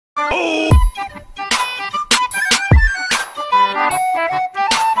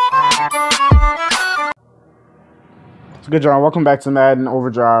It's good, John. Welcome back to Madden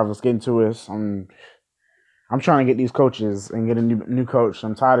Overdrive. Let's get into this. I'm trying to get these coaches and get a new coach.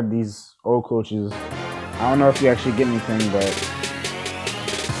 I'm tired of these old coaches. I don't know if you actually get anything, but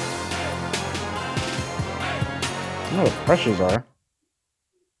I know what the pressures are.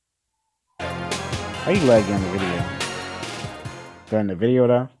 How you lagging in the video? During the video,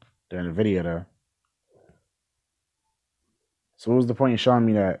 though? During the video, though. So what was the point in showing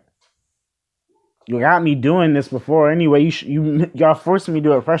me that? You got me doing this before anyway. Y'all forcing me to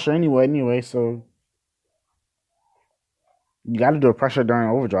do a pressure anyway, so you got to do a pressure during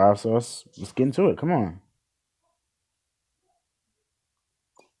overdrive. So let's get into it. Come on.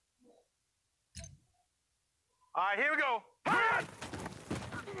 All right, here we go.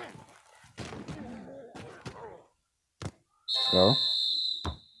 Let's go.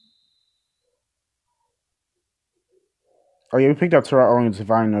 Oh yeah, we picked up Terrell Owens.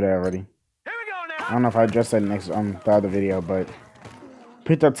 If I didn't know that already. I don't know if I addressed that next the other video, but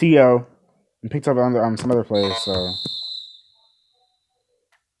picked up T.O. and picked up some other players. So,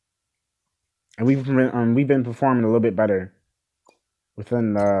 and we've been performing a little bit better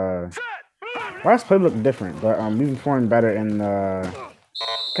within the. Last play looked different, but we've been performing better in the.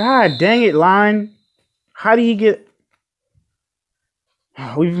 God dang it, line! How do you get?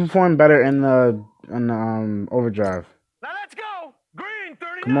 We've been performing better in the overdrive. Now let's go. Green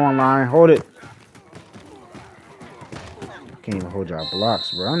 39. Come on, line, hold it. Can't even hold y'all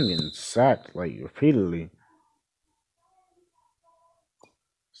blocks, bro. I'm getting sacked like repeatedly.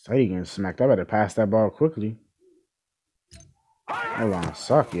 Steady getting smacked. I better pass that ball quickly. Hold on,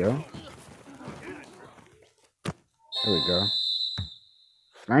 suck, yo. There we go.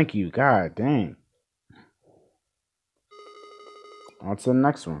 Thank you, god dang. On to the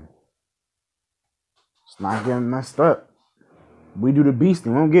next one. It's not getting messed up. We do the beasting,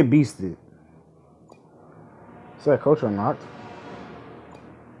 we don't get beasted. Is that coach unlocked?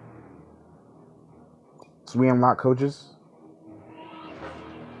 So we unlock coaches?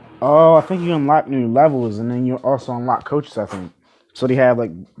 Oh, I think you unlock new levels and then you also unlock coaches, I think. So they have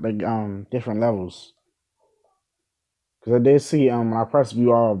like different levels. Cause I did see when I pressed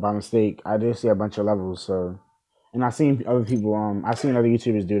view all by mistake, I did see a bunch of levels, so and I seen other people I seen other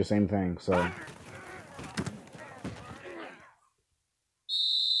YouTubers do the same thing, so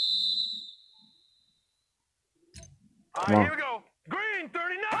All right, here we go. Green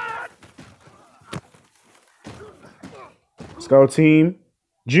 39. Let's go, team.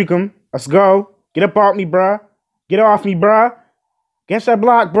 Juke 'em. Let's go. Get up off me, bruh. Get off me, bruh. Against that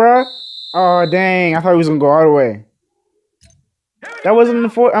block, bruh. Oh, dang. I thought he was going to go all the way. That wasn't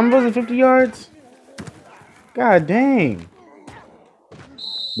wasn't 50 yards? God dang.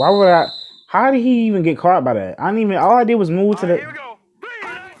 Why would I? How did he even get caught by that? All I did was move to the...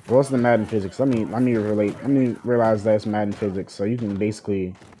 What's the Madden physics? Let me realize that's Madden physics. So you can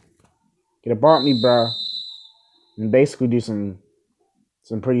basically get a bump me, bro, and basically do some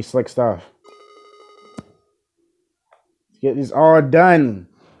pretty slick stuff. Get these all done.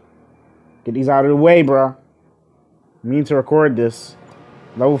 Get these out of the way, bro. I mean to record this.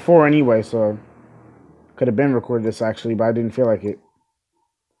 Level 4 anyway, so could have been recorded this actually, but I didn't feel like it.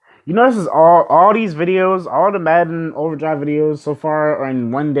 You know, this is all these videos, all the Madden Overdrive videos so far are in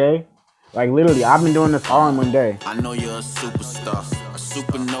one day. Like, literally, I've been doing this all in one day. I know you're a superstar, a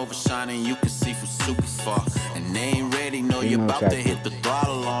supernova shining, you can see from super far. And they ain't ready, know you're about to hit the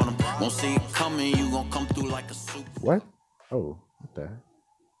throttle on them. Won't see it coming, you gonna come through like a super. What? Oh, what the?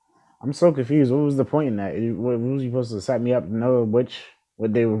 I'm so confused. What was the point in that? What was you supposed to set me up to know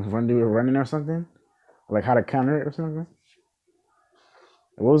what they were running or something? Like how to counter it or something?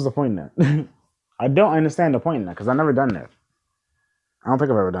 What was the point in that? I don't understand the point in that because I've never done that. I don't think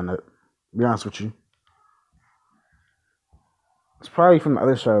I've ever done that. To be honest with you. It's probably from the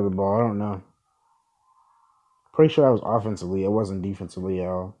other side of the ball. I don't know. Pretty sure that was offensively. It wasn't defensively at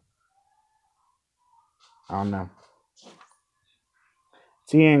all. I don't know.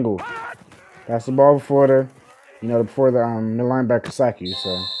 T-angle. Pass the ball before the middle linebacker sack you.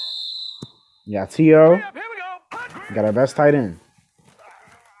 So, yeah, T.O. Got our best tight end.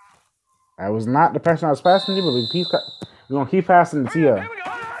 I was not the person I was passing to, but we're going to keep passing to T.O.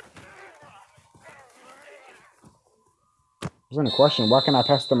 There's any question. Why can't I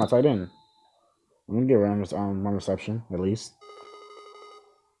pass to my tight end? I'm going to get around this one reception, at least.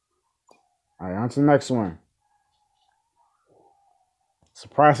 All right, on to the next one. It's the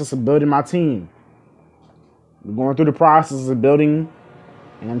process of building my team. We're going through the process of building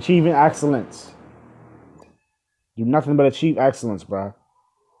and achieving excellence. Do nothing but achieve excellence, bro.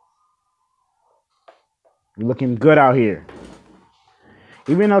 You're looking good out here.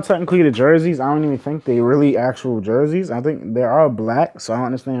 Even though technically the jerseys, I don't even think they really actual jerseys. I think they're all black, so I don't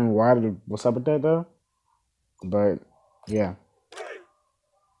understand what's up with that though. But yeah.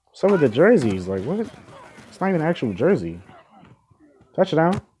 Some of the jerseys, like what? It's not even an actual jersey.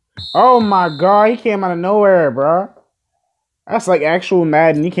 Touchdown. Oh my god, he came out of nowhere, bro. That's like actual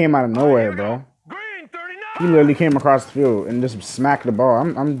Madden. He came out of nowhere, bro. Green 39. He literally came across the field and just smacked the ball.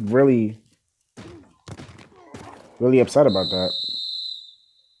 I'm really upset about that.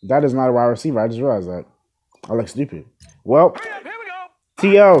 That is not a wide receiver. I just realized that. I look stupid. Well, Here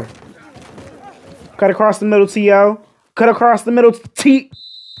we go. T.O. Cut across the middle, T.O. Cut across the middle, T.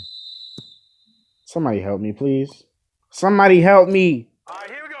 Somebody help me, please. Somebody help me. All right,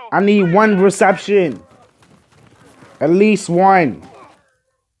 here we go. I need one reception. At least one.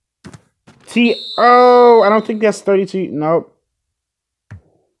 T.O. I don't think that's 32. Nope.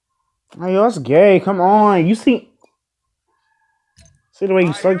 Oh, yo, that's gay. Come on. You see the way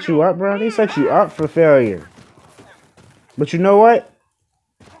you set you up, bro? They set you up for failure. But you know what?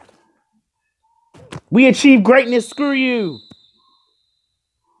 We achieved greatness. Screw you.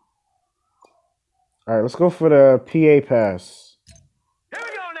 All right, let's go for the PA pass. Here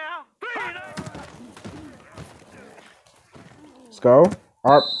we go now. Let's go.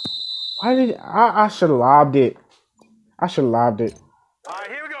 Why did I should have lobbed it. I should have lobbed it. All right,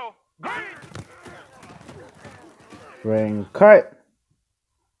 here we go. Green. Ring cut.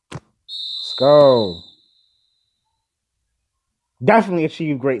 Let's go. Definitely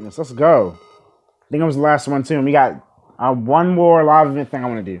achieve greatness. Let's go. I think it was the last one too. And we got one more live event thing I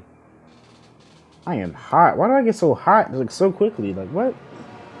want to do. I am hot. Why do I get so hot like so quickly? Like what?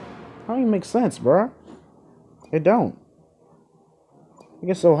 That don't even make sense, bro. It don't. I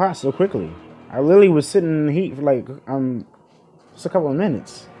get so hot so quickly. I literally was sitting in the heat for like just a couple of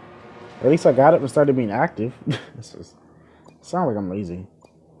minutes. At least I got up and started being active. It sounds like I'm lazy.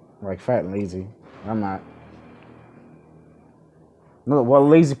 Like fat and lazy. I'm not. No, well,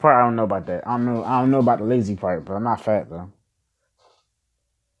 lazy part I don't know about that. I don't know about the lazy part, but I'm not fat though.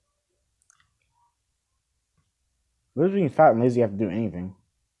 Literally being fat and lazy, you have to do anything.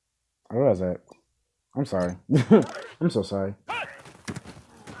 I realize that. I'm sorry. I'm so sorry.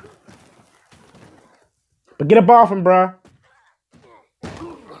 But get a ball from bruh.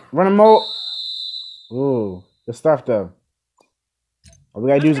 Run him out. Ooh, good stuff though. All we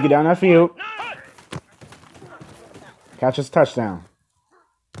gotta do is get down that field. Catch us a touchdown.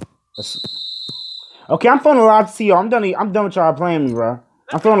 Okay, I'm throwing a lob to T.O. I'm done with y'all playing me, bro.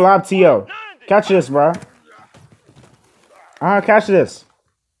 I'm throwing a lob to T.O. Catch this, bro. Catch this.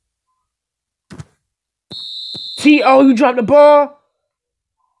 T.O., you dropped the ball?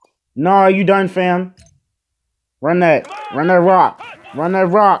 No, you done, fam. Run that. Run that rock. Run that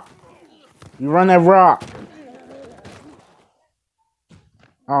rock. You run that rock.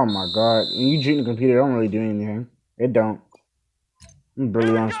 Oh my god. When you cheat the computer, it don't really do anything. It don't. I'm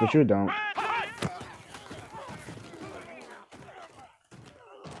really honest with you, it don't.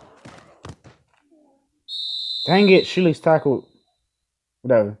 Dang it, Shirley's tackled.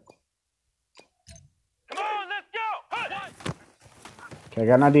 Whatever. Come on, let's go. Okay, I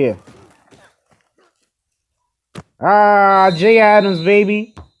got an idea. Jay Adams,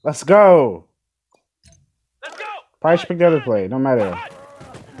 baby. Let's go. Let's go. Probably should pick the other play. Don't matter.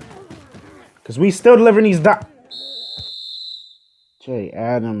 Because we still delivering these Jay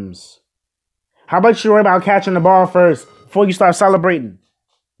Adams. How about you worry about catching the ball first before you start celebrating?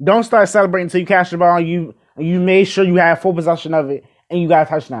 Don't start celebrating until you catch the ball and you made sure you have full possession of it and you got a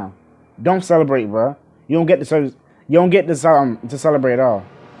touchdown. Don't celebrate, bro. You don't get to celebrate at all.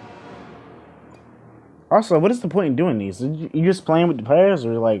 Also, what is the point in doing these? You just playing with the players,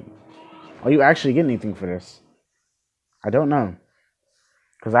 or like, are you actually getting anything for this? I don't know,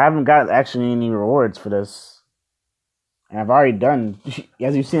 because I haven't got actually any rewards for this, and I've already done.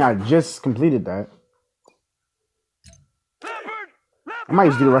 As you've seen, I just completed that. I might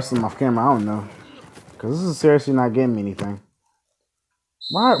just do the rest of them off camera. I don't know, because this is seriously not getting me anything.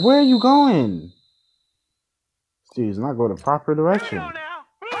 Why? Where are you going? Dude, he's not going the proper direction.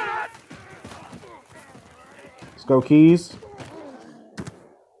 Let's go, Keys.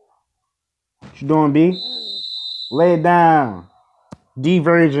 What you doing, B? Lay it down. D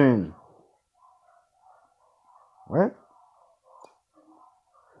Virgin. What?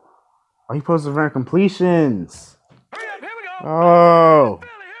 Oh, he posted for completions. Oh.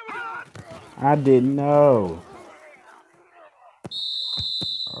 I didn't know.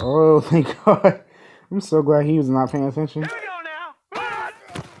 Oh, thank God. I'm so glad he was not paying attention.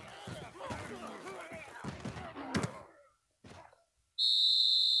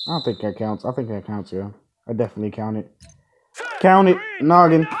 I don't think that counts. I think that counts, yeah. I definitely count it. Count it,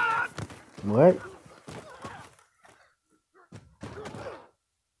 noggin. What?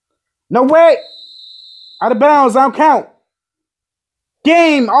 No way! Out of bounds, I don't count.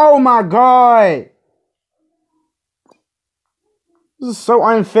 Game! Oh my god! This is so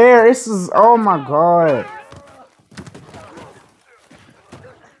unfair. This is, oh my god.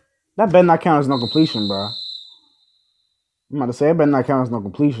 That better not count as no completion, bro. I'm about to say, it better not count as no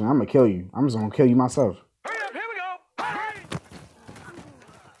completion. I'm gonna kill you. I'm just gonna kill you myself. Hurry up, here we go.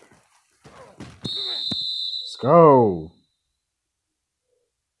 Let's go.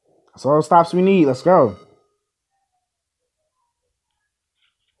 That's all the stops we need. Let's go.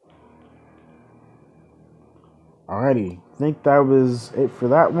 Alrighty. I think that was it for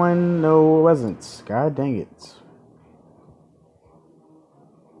that one. No, it wasn't. God dang it.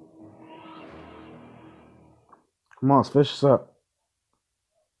 Come on, let's fish this up.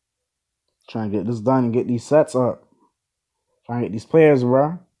 Trying to get this done and get these sets up. Trying to get these players,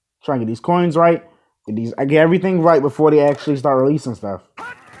 bro. Trying to get these coins right. I get everything right before they actually start releasing stuff.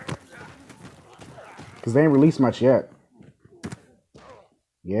 Because they ain't released much yet.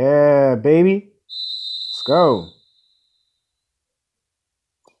 Yeah, baby. Let's go.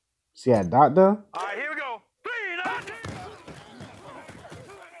 See that dot there? All right, here we go. 3,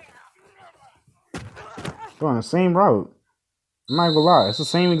 9. Going the same route. I'm not gonna lie. It's the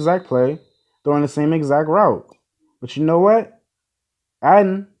same exact play. Throwing the same exact route. But you know what?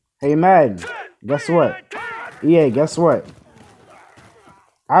 Madden. Hey, Madden. Guess what? EA, guess what?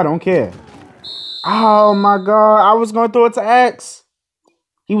 I don't care. Oh my god. I was going to throw it to X.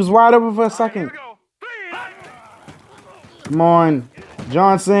 He was wide open for a second. Come on.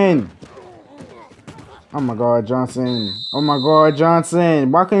 Johnson. Oh my god, Johnson. Oh my god,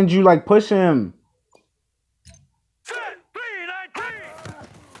 Johnson. Why couldn't you like push him?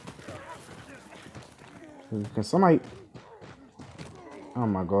 Can somebody... Oh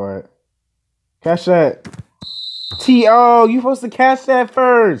my god. Catch that. T.O. You supposed to catch that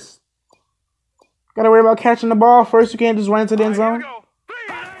first. Gotta worry about catching the ball first. You can't just run into the end zone.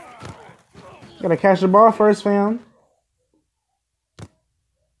 Gotta catch the ball first, fam.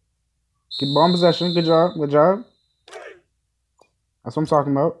 Get ball in possession. Good job. Good job. That's what I'm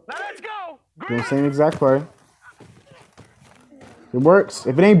talking about. Let's go. Doing the same exact play. It works.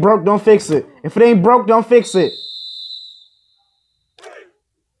 If it ain't broke, don't fix it. If it ain't broke, don't fix it.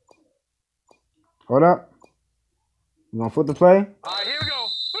 Hold up. You gonna flip the play? All right, here we go.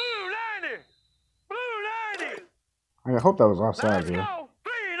 Blue 90. Blue 90. I hope that was offside, dude. Go.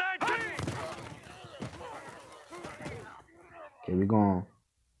 3, 19. Okay,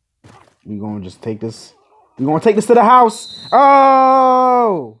 we gonna just take this. We gonna take this to the house.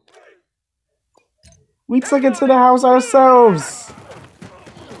 Oh! We took it to the house ourselves.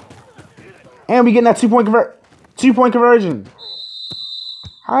 And we getting that 2-point conversion.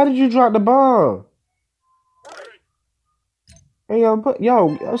 How did you drop the ball? Hey,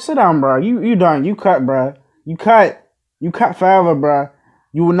 yo, sit down, bro. You done. You cut, bro. You cut. You cut forever, bro.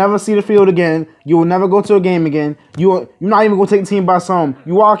 You will never see the field again. You will never go to a game again. You're not even gonna take the team by home.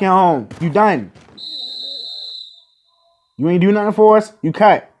 You walking home. You done. You ain't do nothing for us. You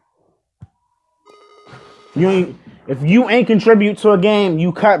cut. If you ain't contribute to a game,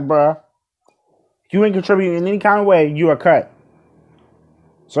 you cut, bro. If you ain't contribute in any kind of way, you are cut.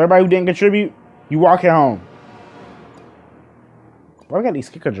 So everybody who didn't contribute, you walking home. Bro, we got these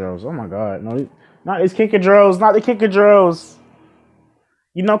kicker drills. Oh my god. No, not these kicker drills. Not the kicker drills.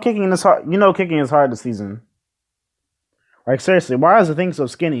 You know kicking is hard. You know kicking is hard this season. Like seriously, why is the thing so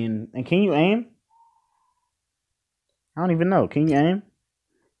skinny? And can you aim? I don't even know. Can you aim?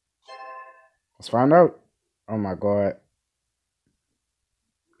 Let's find out. Oh my god.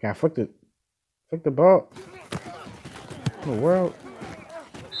 Can I flick the ball? In the world.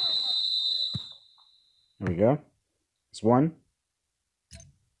 There we go. It's one.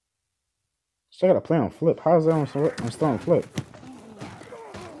 Still gotta play on flip. How is that I'm still on flip?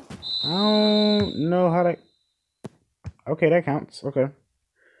 I don't know how to... Okay, that counts. Okay.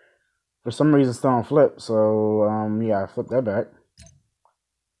 For some reason, still on flip. So, yeah, I flipped that back.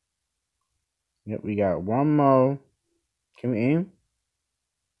 Yep, we got one more. Can we aim?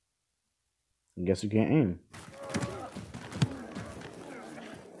 I guess we can't aim.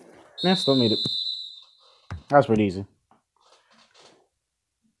 Nah, still made it. That's pretty easy.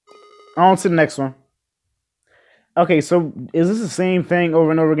 On to the next one. Okay, so is this the same thing over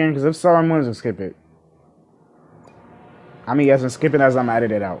and over again? Because if so, I'm going to skip it. I mean, as in skipping as I'm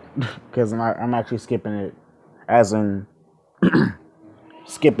editing it out. Because I'm actually skipping it as in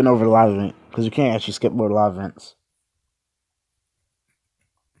skipping over the live event. Because you can't actually skip over the live events.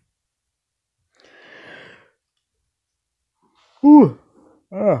 Ooh.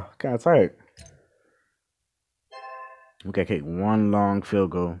 Oh, kind of tired. Okay, kick one long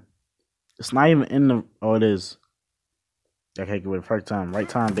field goal. It's not even in the. Oh, it is. Okay, kick with the first time. Right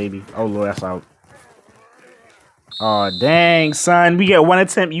time, baby. Oh, Lord, that's out. Oh, dang, son. We get one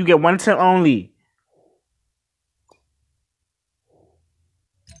attempt. You get one attempt only.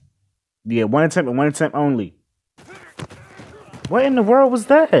 You get one attempt and one attempt only. What in the world was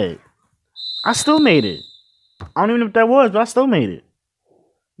that? I still made it. I don't even know what that was, but I still made it.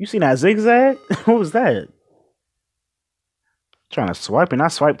 You seen that zigzag? What was that? Trying to swipe and I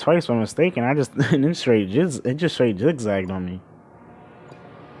swiped twice by mistake and I just it just straight zigzagged on me.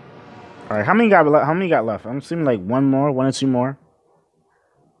 All right, how many got left? I'm assuming like one or two more.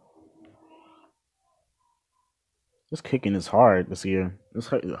 This kicking is hard this year.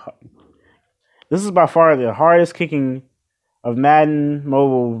 This is by far the hardest kicking of Madden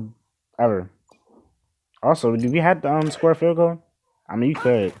Mobile ever. Also, did we have to score a field goal? I mean, you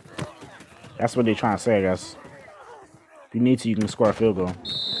could. That's what they're trying to say, I guess. If you need to, you can score a field goal.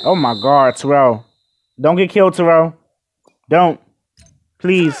 Oh my God, Terrell! Don't get killed, Terrell. Don't,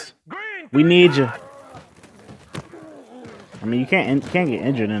 please. We need you. I mean, you can't get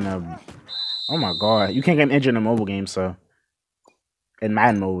injured in a. Oh my God, you can't get injured in a mobile game. So, in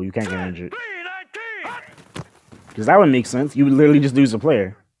Madden Mobile, you can't get injured. Because that would make sense. You would literally just lose a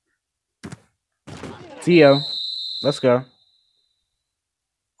player. Tio, let's go.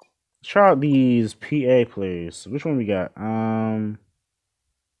 Let's try out these PA plays. Which one we got? Let's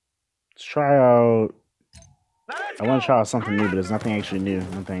try out. I want to try out something new, but there's nothing actually new. I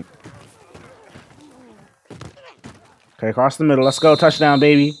don't think. Okay, across the middle. Let's go. Touchdown,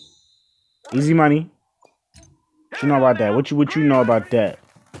 baby. Easy money. What you know about that? What you know about that?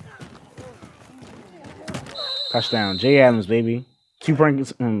 Touchdown. Jay Adams, baby. 2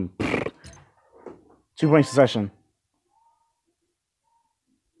 points. 2 point succession.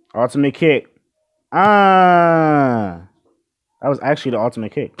 Ultimate kick. That was actually the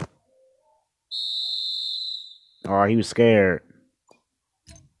ultimate kick. Oh, he was scared.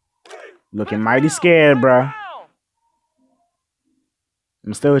 Looking mighty scared, bruh.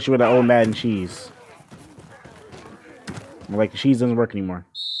 I'm still with you with that old Madden cheese. Like, the cheese doesn't work anymore.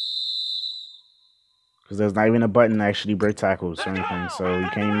 Because there's not even a button to actually break tackles or anything. So you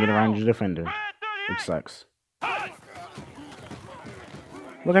can't even get around your defender. Which sucks.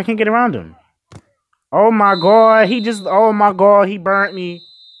 Look, I can't get around him. Oh my God. Oh my God. He burnt me.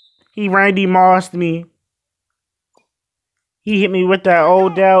 He Randy Mossed me. He hit me with that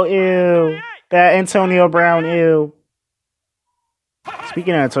Odell, ew. That Antonio Brown, ew.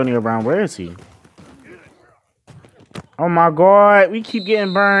 Speaking of Antonio Brown, where is he? Oh my God. We keep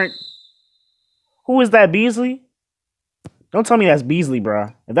getting burnt. Who is that, Beasley? Don't tell me that's Beasley, bro.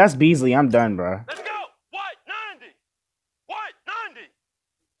 If that's Beasley, I'm done, bro. Let's go. What? 90. What? 90.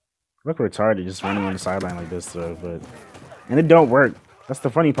 Look retarded just running on the sideline like this, though, but... And it don't work. That's the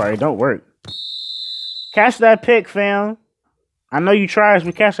funny part. It don't work. Catch that pick, fam. I know you trash,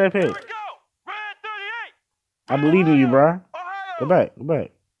 but catch that pick. Here we go. Red 38. I believe in you, bro. Go back. Go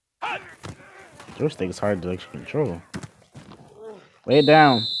back. Joystick is hard to actually control. Lay it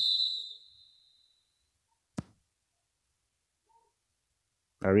down.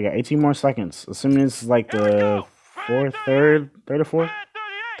 Alright, we got 18 more seconds. Assuming this is like the third or fourth?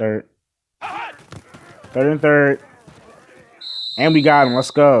 Third. Third and third. And we got him.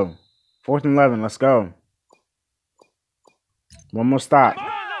 Let's go. 4th and 11. Let's go. One more stop.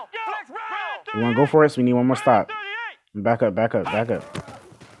 You want to go for it? So we need one more stop. Back up, back up, back up.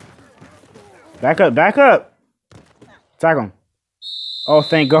 Back up, back up. Tackle him. Oh,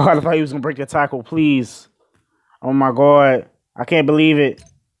 thank God. I thought he was going to break the tackle. Please. Oh, my God. I can't believe it.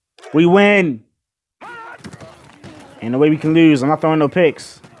 We win. Ain't no way we can lose. I'm not throwing no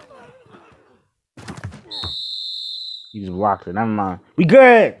picks. You just blocked it. Never mind. We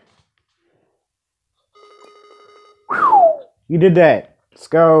good. Whew. You did that. Let's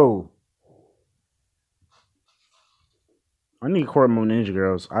go. I need to record more Ninja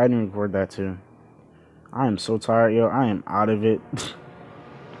Girls. I didn't record that too. I am so tired, yo. I am out of it.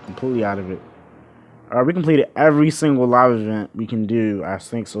 Completely out of it. We completed every single live event we can do, I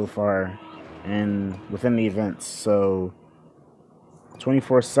think, so far. And within the events. So,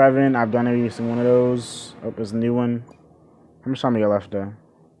 24/7, I've done every single one of those. Oh, there's a new one. How much time we got left, though?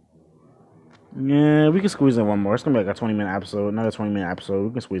 Yeah, we can squeeze in one more. It's going to be like a 20-minute episode. Another 20-minute episode.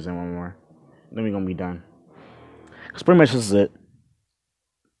 We can squeeze in one more. Then we're going to be done. Because pretty much this is it.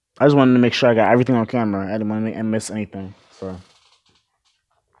 I just wanted to make sure I got everything on camera. I didn't want to miss anything. So,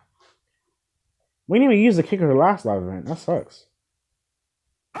 we didn't even use the kicker the last live event. That sucks.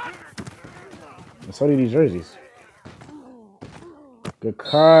 And so do these jerseys. Good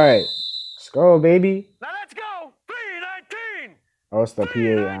cut. Let's go, baby. Now let's go. 319. Oh, it's the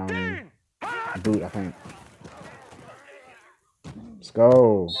PA boot, I think. Let's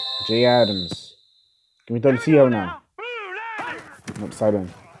go. J. Adams. Give me 30 TO now. Nope, side in.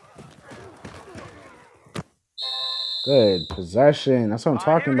 Good possession. That's what I'm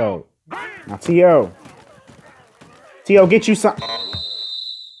talking about. Now TO. TO, get you some.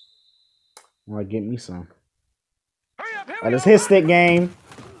 Wanna get me some. That is his stick game.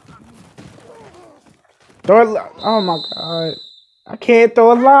 Throw it. Oh my god. I can't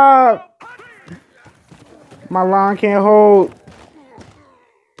throw a lob. My line can't hold.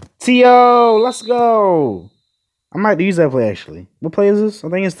 TO, let's go. I might use that play actually. What play is this? I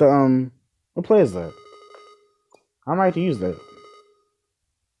think it's the what play is that? I might use that.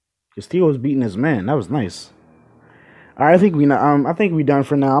 Cause TO was beating his man. That was nice. Alright, I think we done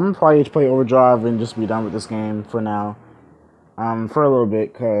for now. I'm gonna probably just play Overdrive and just be done with this game for now. For a little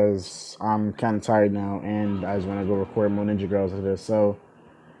bit, cause I'm kind of tired now, and I just want to go record more Ninja Girls after this. So,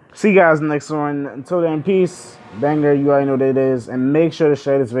 see you guys in the next one. Until then, peace, banger. You already know what it is, and make sure to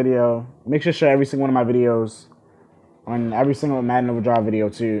share this video. Make sure to share every single one of my videos, on every single Madden Overdrive video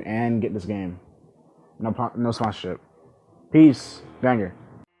too, and get this game. No sponsorship. Peace, banger.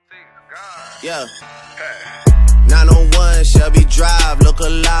 Yeah. 901 Shelby Drive, look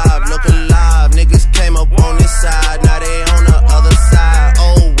alive, look alive. Niggas came up on this side, now they on the other side.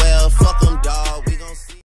 Oh.